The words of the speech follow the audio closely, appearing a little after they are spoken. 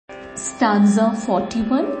Stanza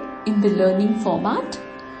 41 in the learning format.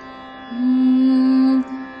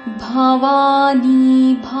 Bhavani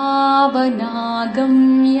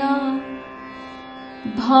bhavanagamya,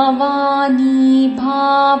 Bhavani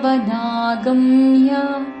bhavanagamya,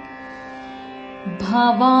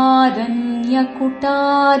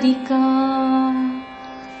 Bhavaranyakutarika,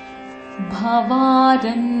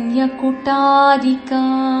 Bhavaranyakutarika,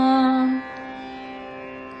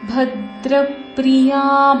 Bhadrapriya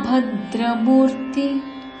Bhadramurti,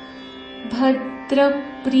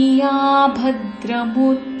 Bhadrapriya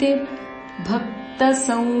Bhadramurti, Bhakta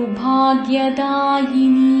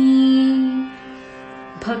Saubhagyadayini,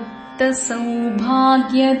 Bhakta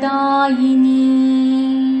Saubhagyadayini.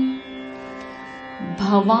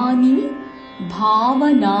 Bhavani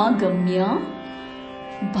Bhavanagamya,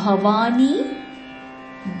 Bhavani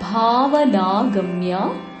Bhavanagamya,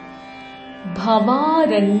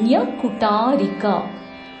 Bhavaranyakutarika,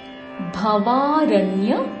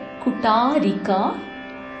 Bhavaranyakutarika,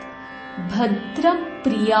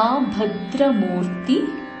 Bhadrapriya Bhadramurti,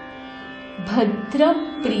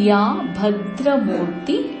 Bhadrapriya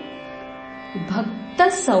Bhadramurti, Bhakta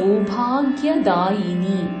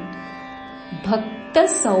Saubhagyadayini, Bhakta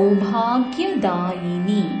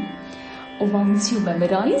Saubhagyadayini. Once you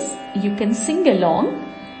memorize, you can sing along.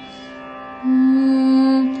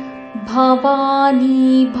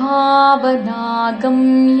 Bhavani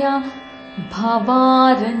bhavanagamya,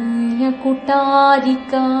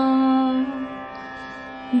 Bhavaranyakutarika,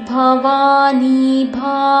 Bhavani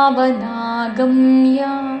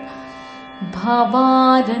bhavanagamya,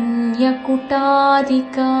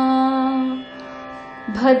 Bhavaranyakutarika,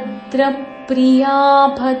 Bhadrapriya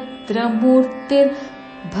Bhadramurtir,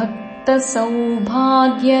 Bhakta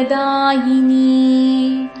Saubhagyadayini,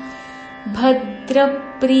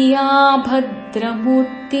 Bhadrapriya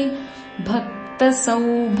Bhadramurti, Bhakta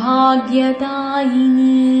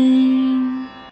Saubhagyadayini.